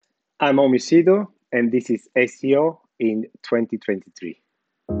I'm Omi Sido, and this is SEO in 2023.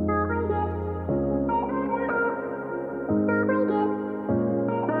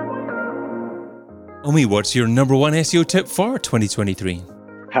 Omi, what's your number one SEO tip for 2023?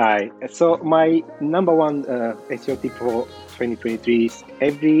 Hi. So my number one SEO tip for 2023 is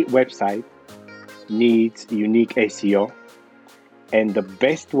every website needs unique SEO, and the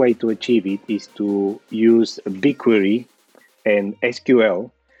best way to achieve it is to use BigQuery and SQL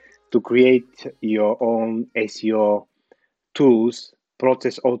to create your own SEO tools,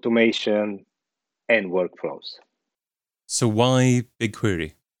 process automation, and workflows. So why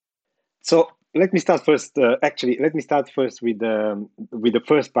BigQuery? So let me start first. Let me start first with the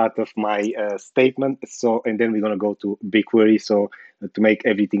first part of my statement. So, and then we're gonna go to BigQuery. So, to make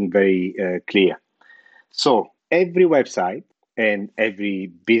everything very clear. So, every website and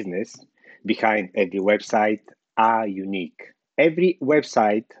every business behind every website are unique. Every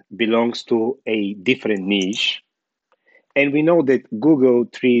website belongs to a different niche, and we know that Google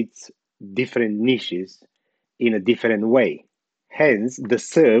treats different niches in a different way. Hence, the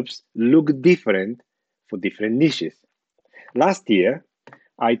SERPs look different for different niches. Last year,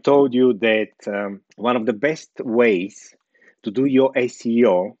 I told you that one of the best ways to do your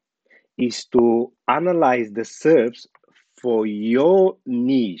SEO is to analyze the SERPs for your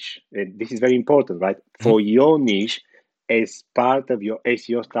niche. And this is very important, right? For your niche as part of your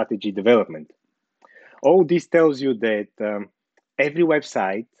SEO strategy development. All this tells you that every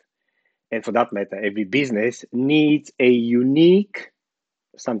website, and for that matter, every business needs a unique,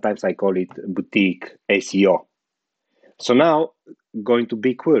 sometimes I call it boutique SEO. So now, going to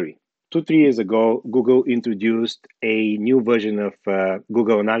BigQuery. 2-3 years ago, Google introduced a new version of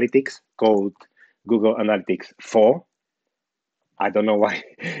Google Analytics called Google Analytics 4. I don't know why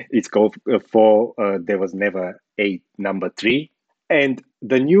it's called 4. There was never a number 3. And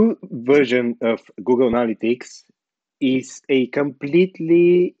the new version of Google Analytics is a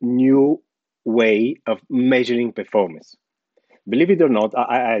completely new way of measuring performance. Believe it or not,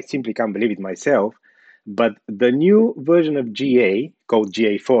 I simply can't believe it myself, but the new version of GA, called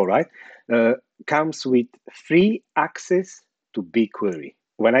GA4, right, comes with free access to BigQuery.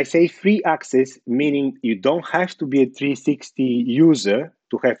 When I say free access, meaning you don't have to be a 360 user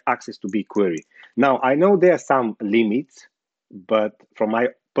to have access to BigQuery. Now, I know there are some limits, but from my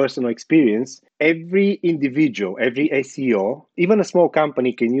personal experience, every individual, every SEO, even a small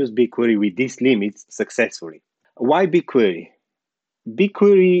company can use BigQuery with these limits successfully. Why BigQuery?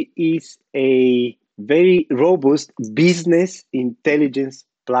 BigQuery is a very robust business intelligence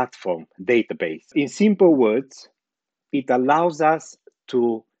platform database. In simple words, it allows us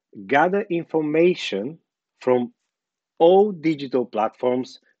to gather information from all digital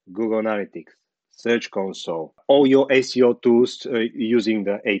platforms, Google Analytics, Search Console, all your SEO tools using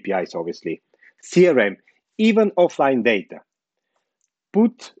the APIs, obviously, CRM, even offline data.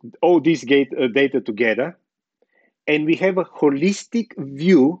 Put all this data together, and we have a holistic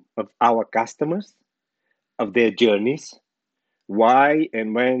view of our customers, of their journeys. Why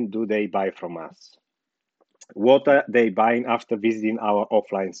and when do they buy from us? What are they buying after visiting our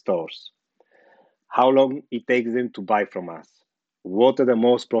offline stores? How long it takes them to buy from us? What are the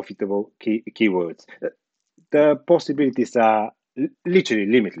most profitable keywords? The possibilities are literally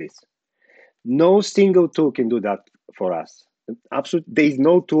limitless. No single tool can do that for us. Absolutely, there is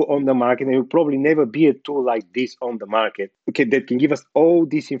no tool on the market, and there will probably never be a tool like this on the market, that can give us all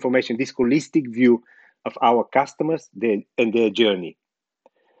this information, this holistic view of our customers and their journey.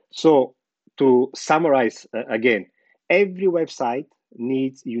 So, to summarize again, every website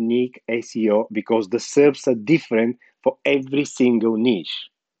needs unique SEO because the SERPs are different for every single niche.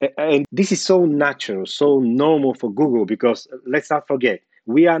 And this is so natural, so normal for Google, because let's not forget,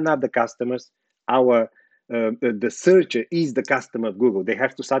 we are not the customers. The searcher is the customer of Google. They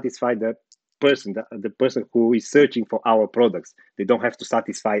have to satisfy the person who is searching for our products. They don't have to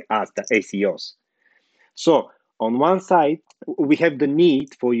satisfy us, the SEOs. So on one side, we have the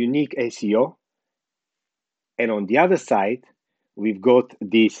need for unique SEO, and on the other side, we've got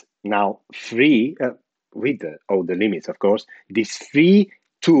this now free, with all the limits, of course, this free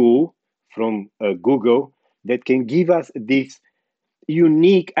tool from Google that can give us this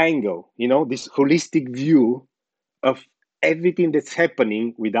unique angle, this holistic view of everything that's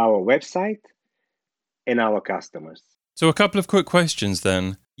happening with our website and our customers. So a couple of quick questions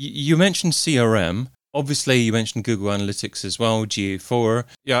then. You mentioned CRM. Obviously, you mentioned Google Analytics as well, GA4.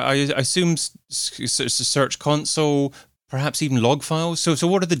 Yeah, I assume Search Console, perhaps even log files. So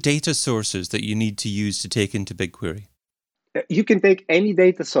what are the data sources that you need to use to take into BigQuery? You can take any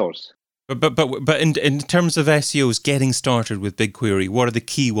data source. But in terms of SEOs getting started with BigQuery, what are the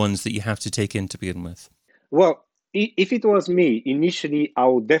key ones that you have to take in to begin with? Well, if it was me, initially, I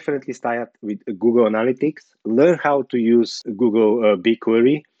would definitely start with Google Analytics, learn how to use Google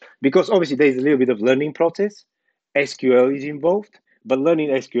BigQuery, because obviously there's a little bit of learning process. SQL is involved, but learning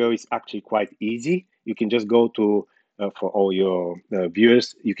SQL is actually quite easy. You can just go to, for all your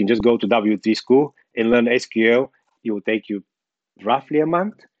viewers, you can just go to W3 School and learn SQL. It will take you roughly a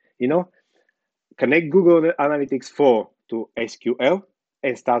month, you know. Connect Google Analytics 4 to SQL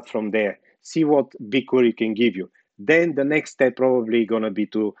and start from there. See what BigQuery can give you. Then the next step probably going to be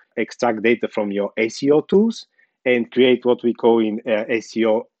to extract data from your SEO tools and create what we call in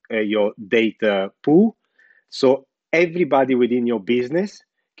SEO your data pool. So everybody within your business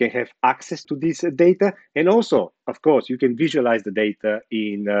can have access to this data. And also, of course, you can visualize the data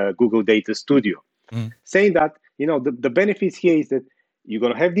in Google Data Studio. Saying that, the benefits here is that you're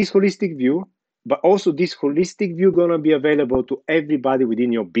going to have this holistic view, but also this holistic view going to be available to everybody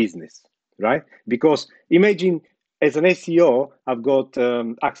within your business, right? Because imagine as an SEO, I've got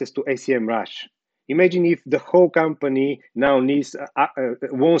access to SEMrush. Imagine if the whole company now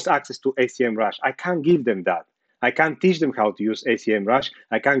wants access to SEMrush. I can't give them that. I can't teach them how to use SEMrush.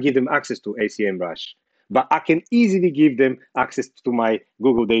 I can't give them access to SEMrush. But I can easily give them access to my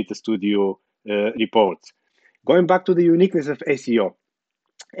Google Data Studio reports. Going back to the uniqueness of SEO,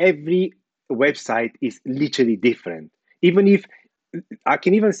 every website is literally different. Even if I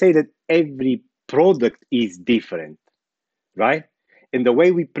can even say that every product is different, right? And the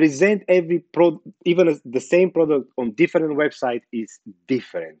way we present every product, even the same product on different websites, is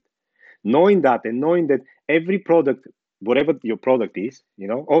different. Knowing that and knowing that every product, whatever your product is,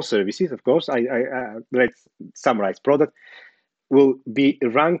 all services, of course, let's summarize product, will be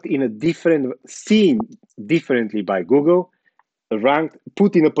ranked in a different, seen differently by Google, ranked,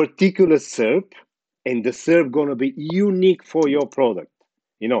 put in a particular SERP, and the SERP gonna be unique for your product.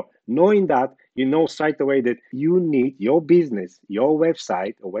 Knowing that, straight away that you need your business, your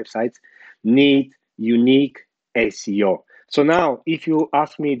website or websites need unique SEO. So now, if you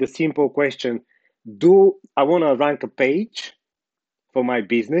ask me the simple question, do I want to rank a page for my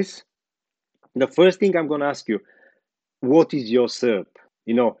business? The first thing I'm going to ask you, what is your SERP?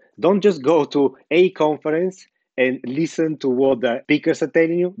 Don't just go to a conference and listen to what the speakers are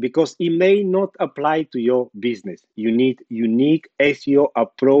telling you, because it may not apply to your business. You need unique SEO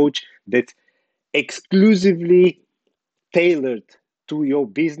approach that's exclusively tailored to your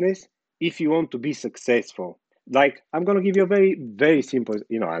business if you want to be successful. Like, I'm going to give you a very, very simple,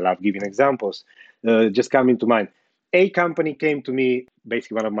 I love giving examples, just coming to mind. A company came to me,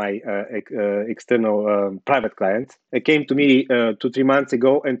 basically one of my external private clients, came to me 2-3 months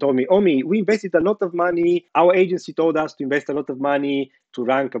ago and told me, Omi, we invested a lot of money. Our agency told us to invest a lot of money to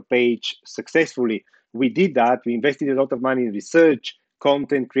rank a page successfully. We did that. We invested a lot of money in research,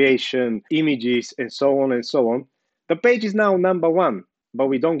 content creation, images, and so on and so on. The page is now number 1, but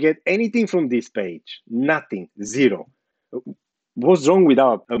we don't get anything from this page. Nothing, zero. What's wrong with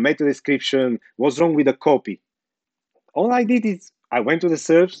our meta description? What's wrong with the copy? All I did is I went to the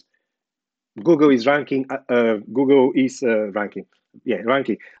SERPs. Google is ranking. Ranking. Yeah,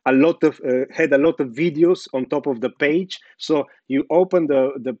 ranking. Had a lot of videos on top of the page. So you open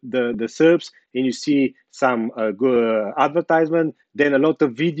the SERPs and you see some good advertisement. Then a lot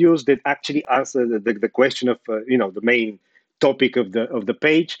of videos that actually answer the question of the main topic of the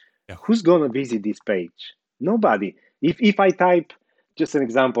page. Yeah. Who's gonna visit this page? Nobody. If I type, just an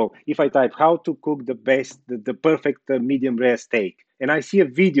example, if I type how to cook the perfect medium rare steak, and I see a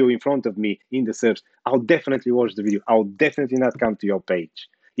video in front of me in the search, I'll definitely watch the video. I'll definitely not come to your page,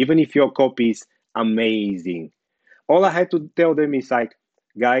 even if your copy is amazing. All I had to tell them is like,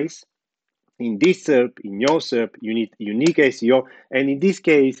 guys, in this SERP, in your SERP, you need unique SEO. And in this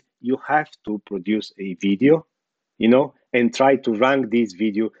case, you have to produce a video, and try to rank this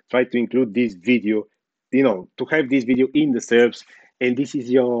video, try to include this video, to have this video in the SERPs. And this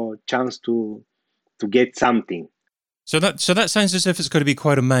is your chance to get something. So that sounds as if it's going to be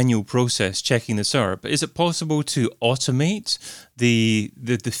quite a manual process checking the SERP. Is it possible to automate the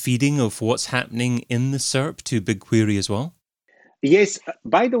feeding of what's happening in the SERP to BigQuery as well? Yes.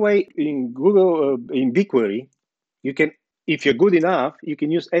 By the way, in Google, in BigQuery, you can, if you're good enough, you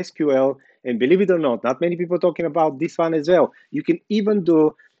can use SQL. And believe it or not many people are talking about this one as well. You can even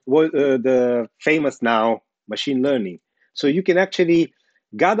do the famous now machine learning. So you can actually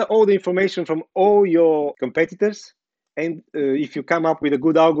gather all the information from all your competitors. And if you come up with a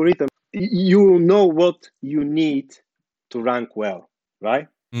good algorithm, you know what you need to rank well, right?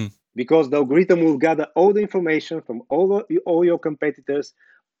 Because the algorithm will gather all the information from all your competitors,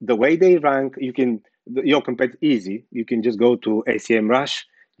 the way they rank, your competitor easy. You can just go to SEM Rush,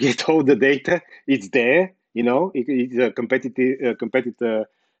 get all the data. It's there. It's a competitor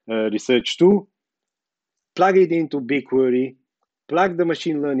research tool. Plug it into BigQuery, plug the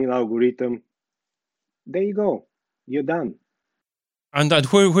machine learning algorithm. There you go. You're done. And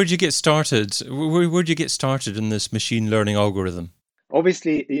where'd you get started? Where'd you get started in this machine learning algorithm?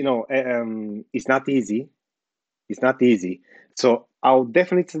 Obviously, it's not easy. It's not easy. So I'll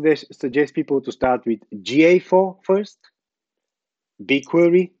definitely suggest people to start with GA4 first,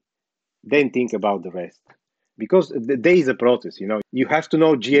 BigQuery, then think about the rest. Because there is a process, You have to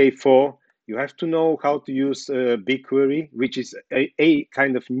know GA4, you have to know how to use BigQuery, which is a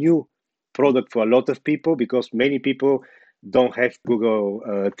kind of new product for a lot of people, because many people don't have Google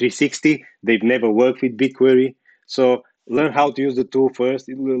 360. They've never worked with BigQuery. So learn how to use the tool first,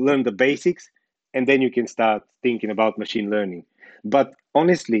 learn the basics, and then you can start thinking about machine learning. But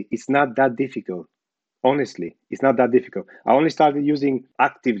honestly, it's not that difficult. Honestly, it's not that difficult. I only started using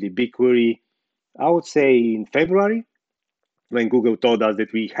actively BigQuery, I would say in February, when Google told us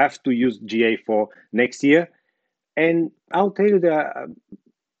that we have to use GA4 next year. And I'll tell you that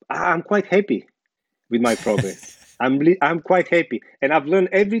I'm quite happy with my progress. I'm quite happy. And I've learned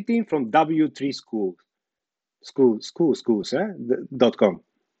everything from W3 schools.com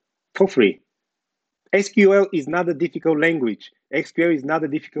for free. SQL is not a difficult language. SQL is not a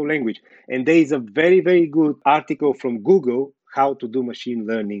difficult language. And there is a very, very good article from Google, how to do machine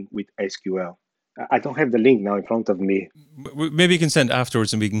learning with SQL. I don't have the link now in front of me. Maybe you can send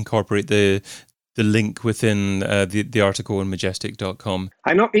afterwards and we can incorporate the link within the article on majestic.com.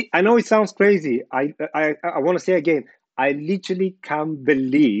 I know it sounds crazy. I want to say again, I literally can't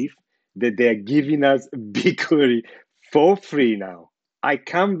believe that they're giving us BigQuery for free now. I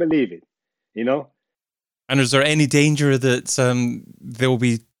can't believe it, And is there any danger that they'll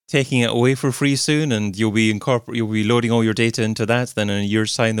be taking it away for free soon, and you'll be loading all your data into that? Then in a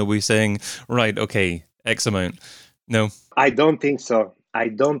year's time, they'll be saying, right, okay, X amount. No, I don't think so. I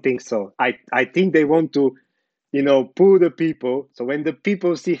think they want to, pull the people. So when the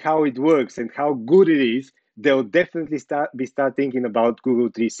people see how it works and how good it is, they'll definitely start thinking about Google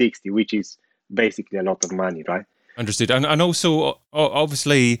 360, which is basically a lot of money, right? understood. And also,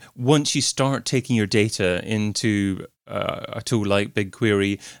 obviously, once you start taking your data into a tool like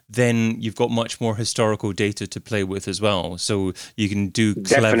BigQuery, then you've got much more historical data to play with as well. So you can do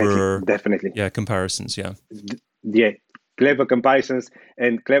clever, definitely, comparisons. Yeah, clever comparisons,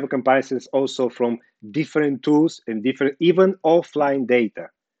 and clever comparisons also from different tools and different, even offline data.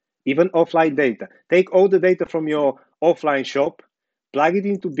 Take all the data from your offline shop, plug it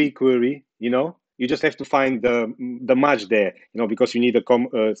into BigQuery. You just have to find the match there. Because you need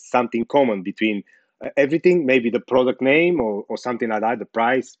something common between everything. Maybe the product name or something like that. The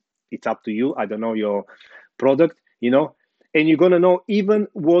price. It's up to you. I don't know your product. And you're gonna know even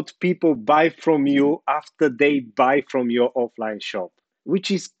what people buy from you after they buy from your offline shop, which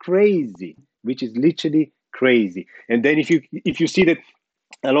is crazy. Which is literally crazy. And then if you see that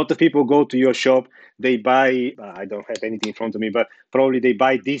a lot of people go to your shop, they buy, I don't have anything in front of me, but probably they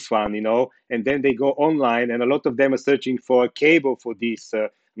buy this one, and then they go online, and a lot of them are searching for a cable for this, I'm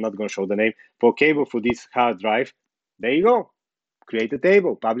not going to show the name, for a cable for this hard drive. There you go. Create a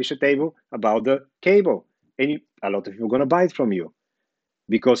table, publish a table about the cable. And a lot of people are going to buy it from you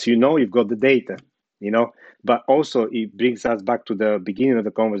because you've got the data, But also it brings us back to the beginning of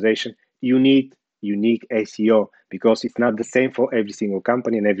the conversation. You need unique SEO because it's not the same for every single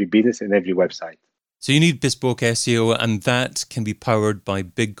company and every business and every website. So you need bespoke SEO, and that can be powered by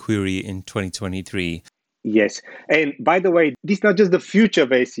BigQuery in 2023. Yes. And by the way, this is not just the future of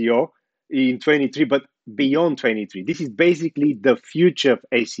SEO in 23, but beyond 23. This is basically the future of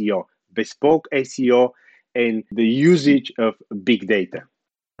SEO, bespoke SEO, and the usage of big data.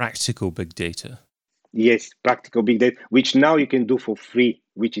 Practical big data. Yes, practical big data, which now you can do for free,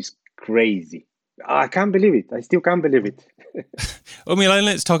 which is crazy. I can't believe it. I still can't believe it. Omi,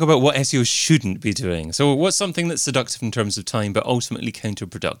 let's talk about what SEO shouldn't be doing. So what's something that's seductive in terms of time, but ultimately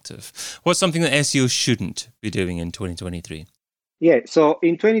counterproductive? What's something that SEO shouldn't be doing in 2023? Yeah, so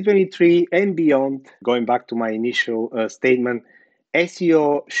in 2023 and beyond, going back to my initial statement,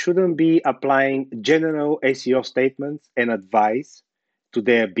 SEO shouldn't be applying general SEO statements and advice to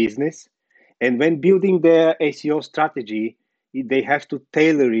their business. And when building their SEO strategy, they have to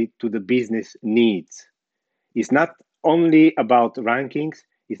tailor it to the business needs. It's not only about rankings,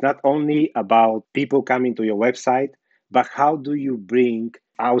 it's not only about people coming to your website, but how do you bring,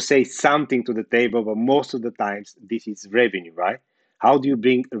 I would say, something to the table, but most of the times this is revenue, right? How do you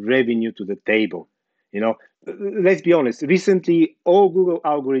bring revenue to the table? Let's be honest. Recently, all Google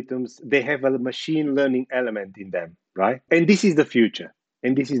algorithms, they have a machine learning element in them, right? And this is the future.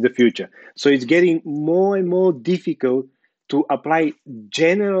 So it's getting more and more difficult to apply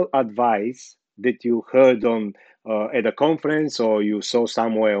general advice that you heard on at a conference or you saw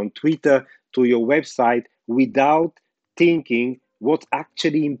somewhere on Twitter to your website without thinking what's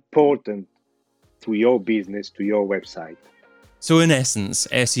actually important to your business, to your website. So in essence,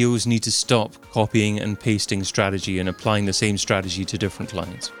 SEOs need to stop copying and pasting strategy and applying the same strategy to different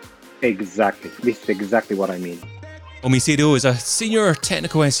clients. Exactly. This is exactly what I mean. Omi Sido is a senior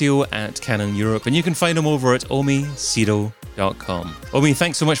technical SEO at Canon Europe, and you can find him over at omisido.com. Omi,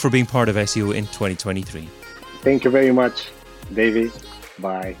 thanks so much for being part of SEO in 2023. Thank you very much, David.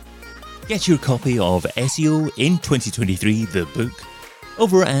 Bye. Get your copy of SEO in 2023, the book,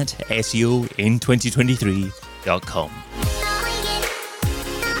 over at seoin2023.com.